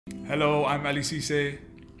Hello, I'm Alie Sesay.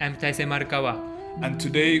 I'm Taisei Marukawa. And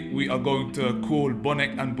today we are going to call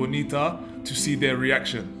Bonek and Bonita to see their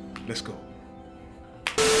reaction. Let's go.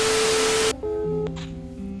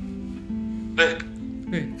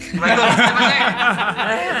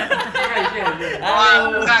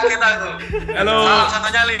 Hello. Satu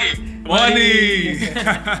Nyali. Wani.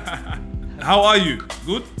 How are you?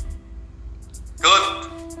 Good? Good.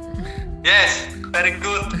 Yes, very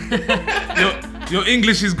good. Your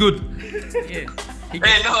English is good. Yes.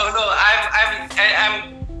 Hey, no,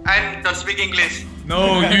 I don't speak English.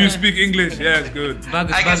 No, you speak English. Yes, good.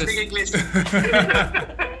 Bagus, I can bagus. speak English.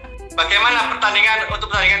 Bagaimana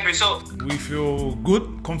pertandingan besok? We feel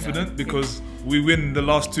good, confident because we win the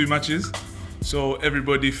last 2 matches. So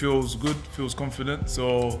everybody feels good, feels confident.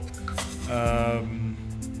 So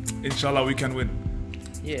inshallah we can win.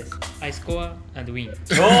 Yes, I score and win.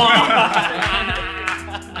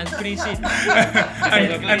 And clean sheet.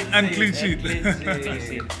 And clean sheet.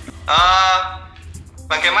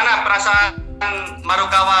 Bagaimana perasaan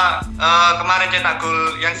Marukawa kemarin cetak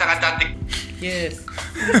gol yang sangat cantik? Yes.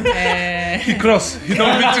 He cross. He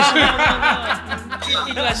don't need to shoot.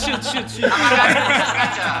 It was shoot. Apakah itu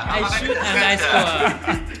sengaja? I shoot and I score.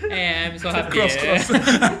 I'm so happy. Cross.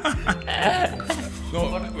 No,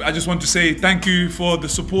 I just want to say thank you for the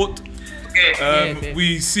support. Okay. Yes.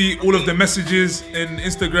 We see all of the messages in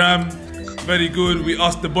Instagram. Very good. We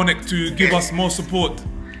asked the Bonek to give us more support.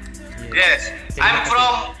 Yes. I'm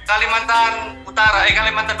from Kalimantan Utara,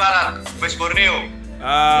 Kalimantan Barat, West Borneo.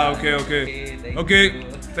 Ah, okay. Okay.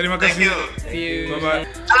 Terima Thank kasih. you. See you. Bye bye.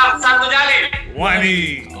 Salam, Satu Nyali.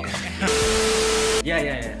 Wani.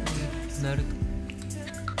 Yeah. Naruto.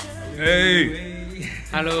 Hey.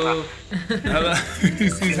 Hello. Hello.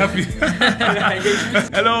 He's happy.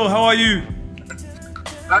 Hello. How are you?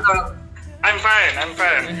 Hello. I'm fine.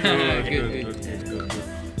 Good.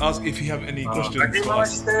 Ask if you have any questions for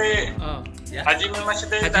us. Oh, Hajime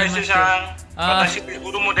Mashite, Hajime Taisei-san. Ah. Watashi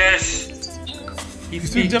gurumu desu. he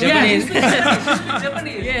speak speaks Japanese.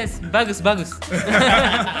 Japanese. Yes, bagus.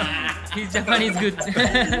 His Japanese good.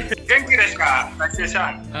 Genki desu ka,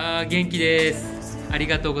 Taisei-san? 元気です。あり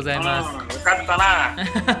がとうございます。よかったな。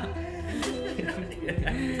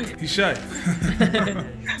 He's shy.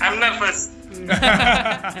 I'm nervous.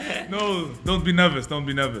 No, don't be nervous.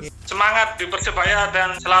 Semangat di Persebaya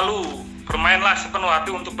dan selalu bermainlah sepenuh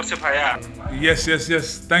hati untuk Persebaya. Yes.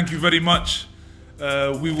 Thank you very much.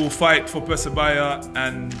 We will fight for Persebaya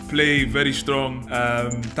and play very strong.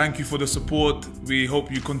 Thank you for the support. We hope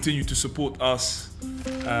you continue to support us.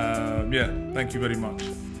 Thank you very much.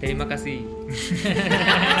 Terima kasih.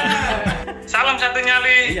 Salam Satu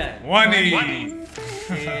Nyali. Wani.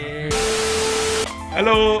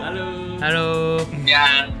 Hello. Hello.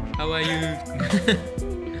 Ya, How are you?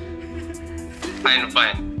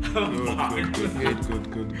 fine.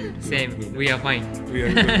 Good. Same. We are fine. We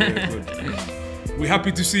are good. We're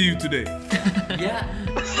happy to see you today. Yeah,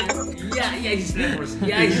 he's nervous.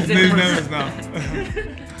 He's nervous now.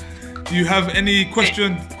 Do you have any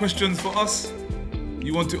questions for us?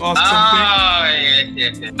 You want to ask something?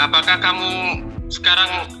 Yes. Apakah kamu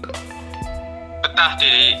sekarang betah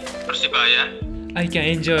di Persebaya? I can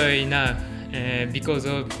enjoy now because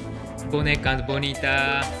of Bonek and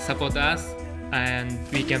Bonita support us, and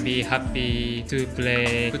we can be happy to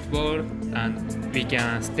play football and we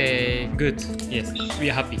can stay good. Yes,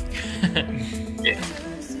 we are happy.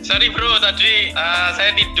 Sorry bro, tadi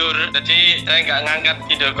saya tidur, jadi saya nggak ngangkat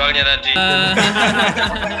video call-nya tadi.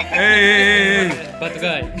 Hey. Bad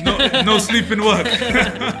guy. No sleep in work.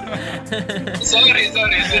 Sorry.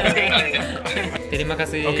 Terima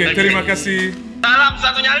kasih. Okay, terima kasih. Salam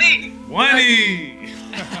Satu Nyali. Wani.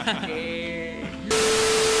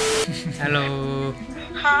 Hello.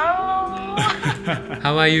 Hello.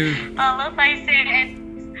 How are you? Hello, Taisei.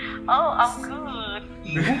 Oh, I'm good.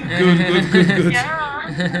 Good. Yeah.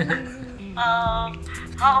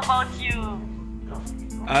 How about you?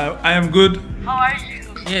 I am good. How are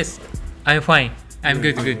you? Yes, I'm fine. I'm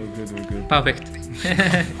good. Good. Perfect.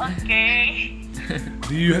 Okay.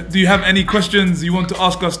 Do you have any questions you want to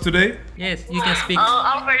ask us today? Yes, you can speak Oh,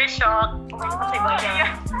 I'm very shocked. Pemain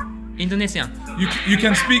Persebaya. Indonesian. You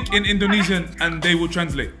can speak in Indonesian and they will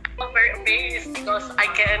translate. I'm very amazed because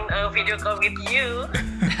I can video call with you.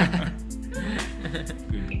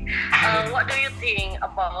 What do you think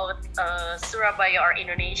about Surabaya or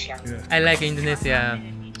Indonesia? Yeah. I like Indonesia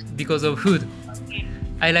because of food.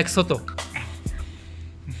 I like soto.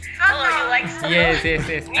 Oh, you like Salam? Yes,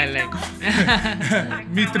 I like.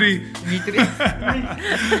 Mitri.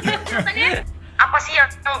 Apa apa sih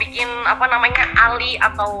yang bikin apa namanya Ali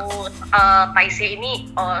atau Taisei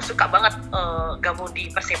ini suka banget gabung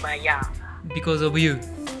di Persebaya? Because of you.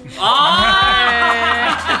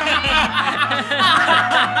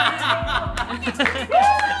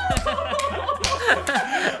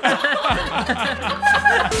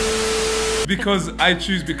 Because I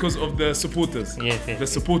choose because of the supporters. Yes, yes, the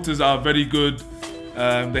yes. supporters are very good.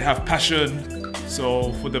 They have passion.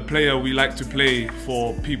 So for the player, we like to play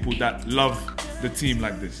for people that love the team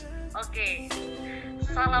like this. Oke.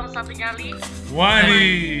 Salam satu nyali.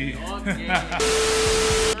 Wani.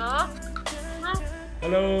 Halo.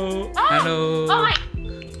 Hello. Hello. Oh my.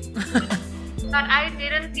 But I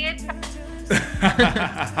didn't see it.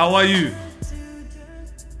 How are you?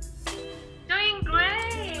 Doing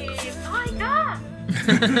great. Oh my god.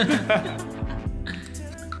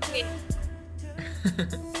 Okay.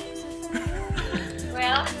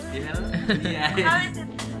 Well, Yeah. how is it?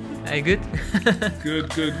 Are you good?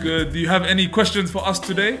 Good. Do you have any questions for us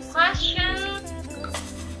today? Question?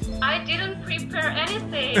 I didn't prepare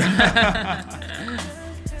anything.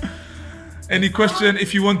 Any question?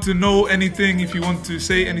 If you want to know anything, if you want to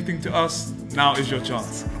say anything to us, now is your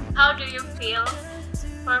chance. How do you feel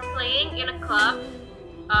for playing in a club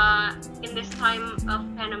in this time of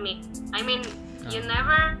pandemic? I mean, you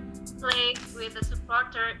never play with a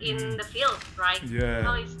supporter in the field, right? Yeah.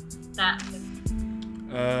 How is that?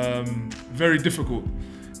 Very difficult,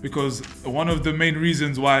 because one of the main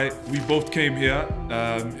reasons why we both came here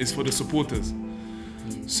is for the supporters.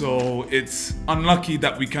 So it's unlucky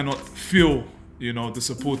that we cannot feel, the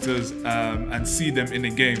supporters and see them in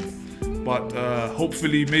a game. But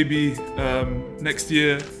hopefully, maybe next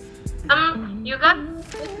year. You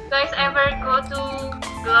guys ever go to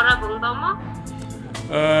Gelora Bung Tomo?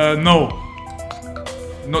 No,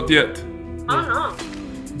 not yet. Oh no.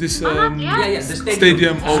 This not yet. The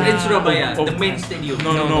stadium of in Surabaya, of- the main stadium.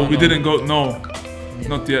 No, we didn't go. No,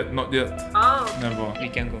 not yet. Oh. Never. We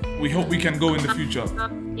can go. We hope we can go in the future.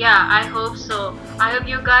 Yeah, I hope so. I hope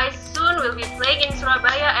you guys soon will be playing in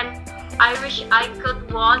Surabaya, and I wish I could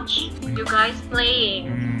watch you guys playing.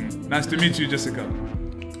 Nice to meet you, Jessica.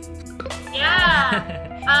 Yeah.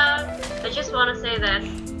 I just want to say that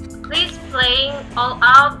please playing all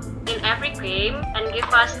out in every game and give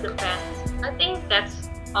us the best. I think that's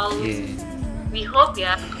all we hope,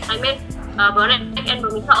 yeah. I mean, Bonet and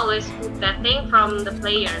Bonita always put that thing from the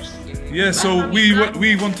players. Yeah, so we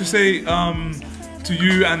want to say to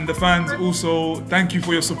you and the fans also, thank you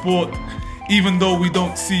for your support. Even though we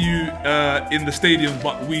don't see you in the stadium,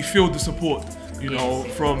 but we feel the support,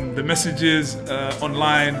 from the messages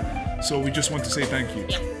online. So we just want to say thank you.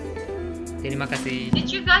 Yeah. Terima kasih. Did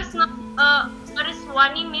you guys know what is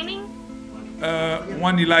Wani meaning?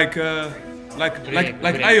 Wani like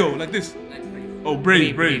Ayo, like this. Oh,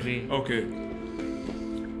 brave. Brave. Okay.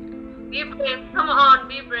 Be brave, come on,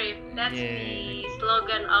 be brave. That's Yeah. the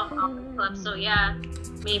slogan of our club. So yeah,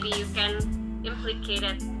 maybe you can implicate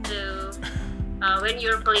it to when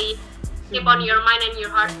you're playing. Keep on your mind and your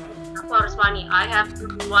heart. Of course, Wani. I have to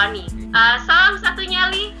do Wani. Salam satu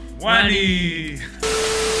nyali. Wani.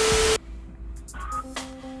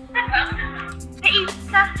 Hey,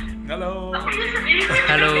 Isa. Hello.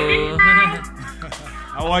 Hello.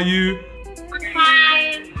 How are you? I'm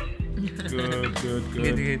fine.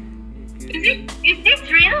 Good. Is this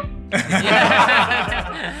real?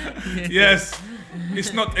 Yes,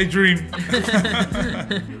 it's not a dream. Is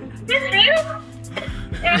this real?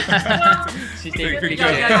 She Take take picture.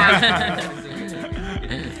 picture.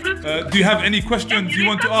 Do you have any questions you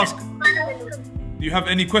want to ask? Do you have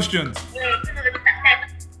any questions?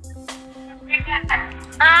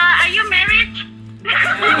 Are you married?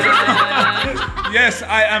 Yes,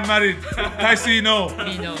 I am married. Taisei, no.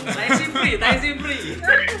 Me no. Taisei free.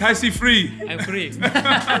 Taisei free. I'm free.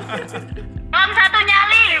 Salam satu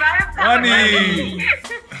nyali. Wani.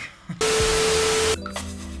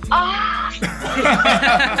 Oh.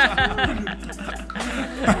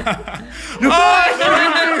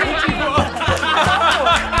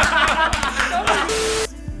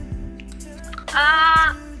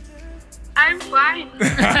 I'm fine.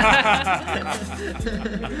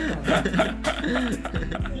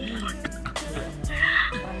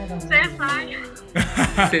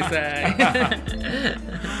 Sesay.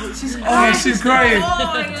 Sesay. Oh, she's crying.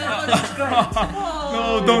 Oh my God, she's crying.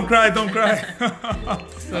 No, don't cry.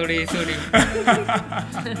 Sorry.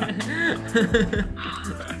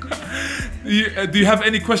 Do you have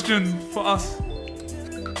any question for us?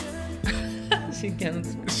 She can't.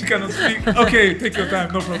 She cannot speak. Okay, take your time.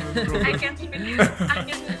 No problem. I can speak.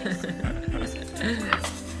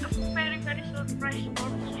 Very, very surprised for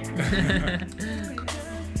me.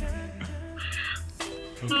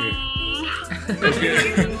 Okay. Okay.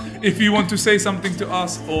 If you want to say something to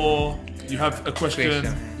us or you have a question,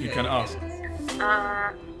 you can ask.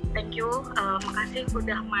 Thank you, makasih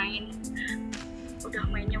udah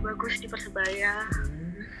mainnya bagus di Persebaya.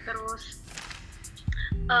 Terus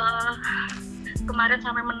kemarin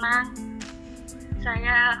sampai menang,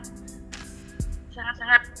 saya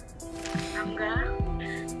sangat-sangat bangga.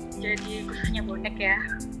 Jadi khususnya bonek ya.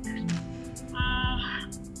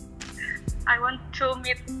 I want to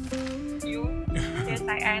meet you,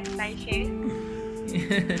 Dengan Taisei.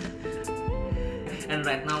 And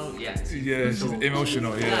right now, Yes, it's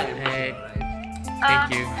emotional. Yeah.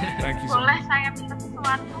 Thank you. Thank you so Boleh much. saya minta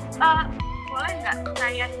sesuatu? Boleh nggak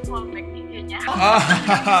saya fallback IG-nya?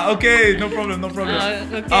 Okay, no problem, no problem.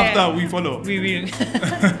 Okay. After we follow. We will.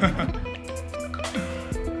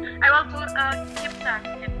 I want to keep that.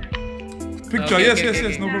 Picture, Okay, yes, okay, yes,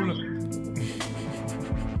 okay. yes, no problem.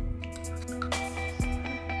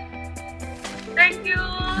 Thank you.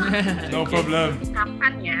 No problem.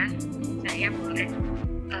 Kapan ya saya boleh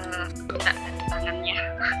minta tangannya?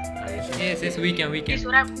 Yes, we can.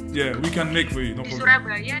 Yeah, we can make for you, no Di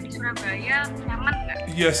problem. Surabaya nyaman nggak?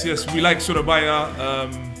 Yes, we like Surabaya.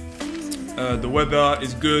 The weather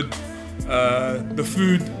is good. The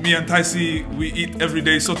food, me and Taisei, we eat every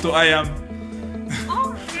day soto ayam.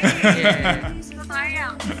 Oh, okay. Yeah. Soto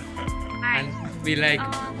ayam. And Nice. we like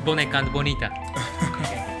bonek and bonita.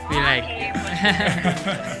 We like. Okay.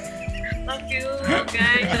 Thank you,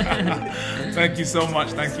 guys. Thank you so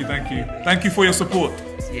much. Thank you. Thank you for your support.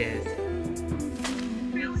 Yes.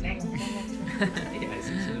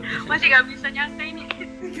 Masih nggak bisa nyangka ini.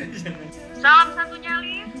 Salam satu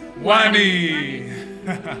Nyali. Wani.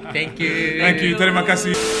 Thank you. Thank you. Terima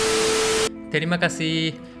kasih. Terima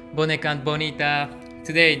kasih, bonek and bonita.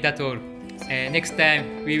 Today, that's all. Next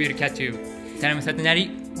time, we will catch you. Salam satu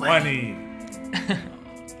Nyali. Wani.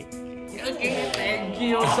 Okay, thank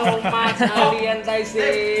you so much, Alie and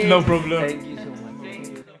Taisei. No problem. Thank you.